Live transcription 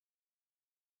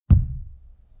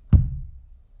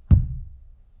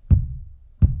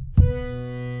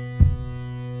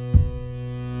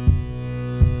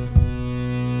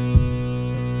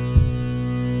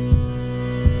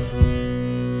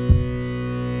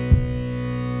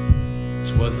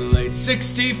'Twas late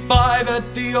 '65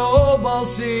 at the old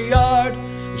Balsy Yard.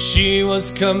 She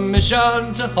was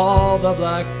commissioned to haul the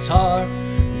black tar.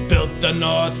 Built the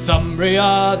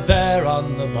Northumbria there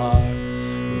on the bar.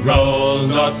 Roll,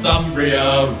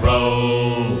 Northumbria,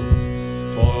 roll.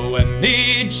 For when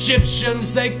the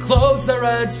Egyptians they closed the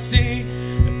Red Sea,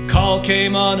 a call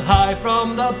came on high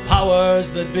from the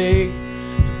powers that be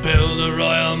to build a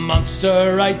royal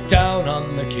monster right down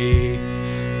on the quay.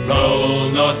 Roll,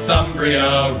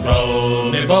 Northumbria,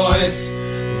 roll, me boys.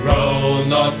 Roll,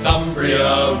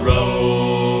 Northumbria,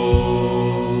 roll.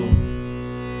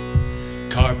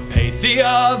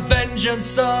 Carpathia, vengeance,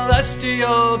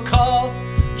 celestial call.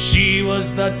 She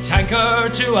was the tanker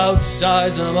to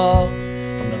outsize them all.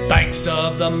 From the banks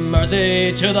of the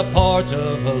Mersey to the port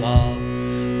of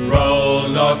Halal. Roll,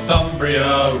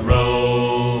 Northumbria,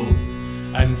 roll.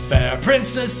 And fair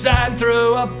Princess Anne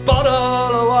threw a bottle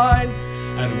of wine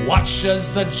and watched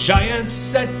as the giants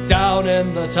set down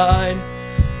in the Tyne.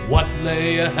 What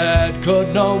lay ahead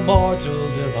could no mortal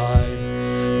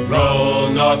divine. Roll,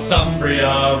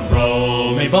 Northumbria,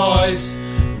 roll, me boys.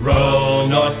 Roll,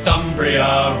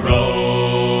 Northumbria,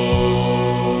 roll.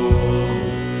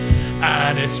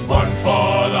 And it's one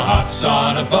for the hot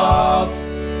sun above,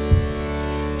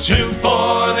 two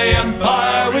for the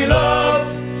empire we love,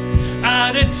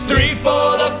 and it's three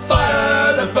for the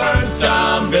fire that burns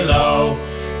down below.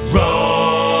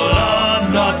 Roll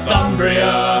on,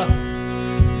 Northumbria.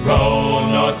 Roll,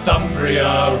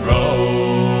 Northumbria,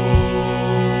 roll.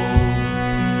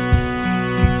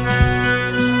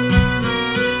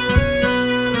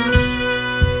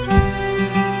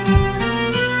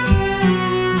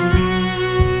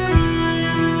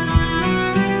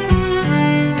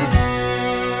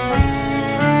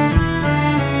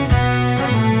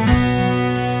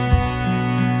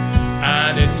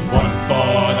 And it's one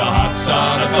for the hot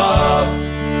sun above,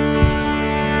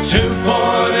 two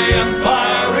for the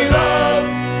empire we love,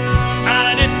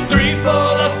 and it's three for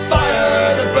the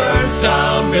fire that burns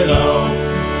down below.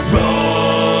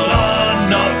 Roll on,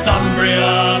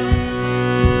 Northumbria.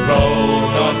 Roll,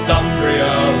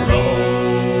 Northumbria, roll.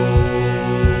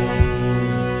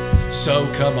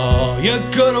 So come all you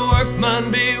good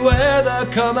workmen, beware the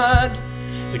command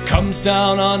that comes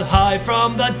down on high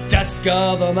from the desk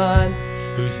of a man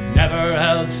who's never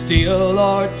held steel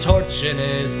or torch in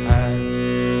his hands.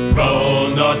 Roll,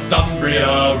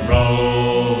 Northumbria,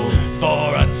 roll.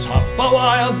 For atop a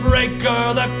wild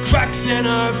breaker that cracks in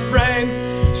her frame,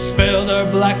 spilled her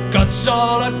black guts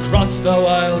all across the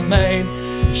wild main.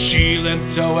 She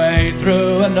limped away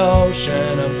through an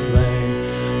ocean of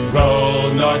flame.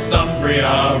 Roll,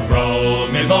 Northumbria, roll,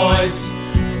 me boys.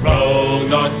 Roll,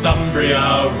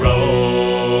 Northumbria,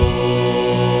 roll.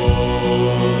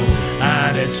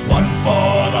 And it's one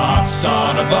for the hot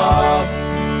sun above,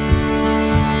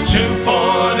 two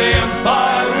for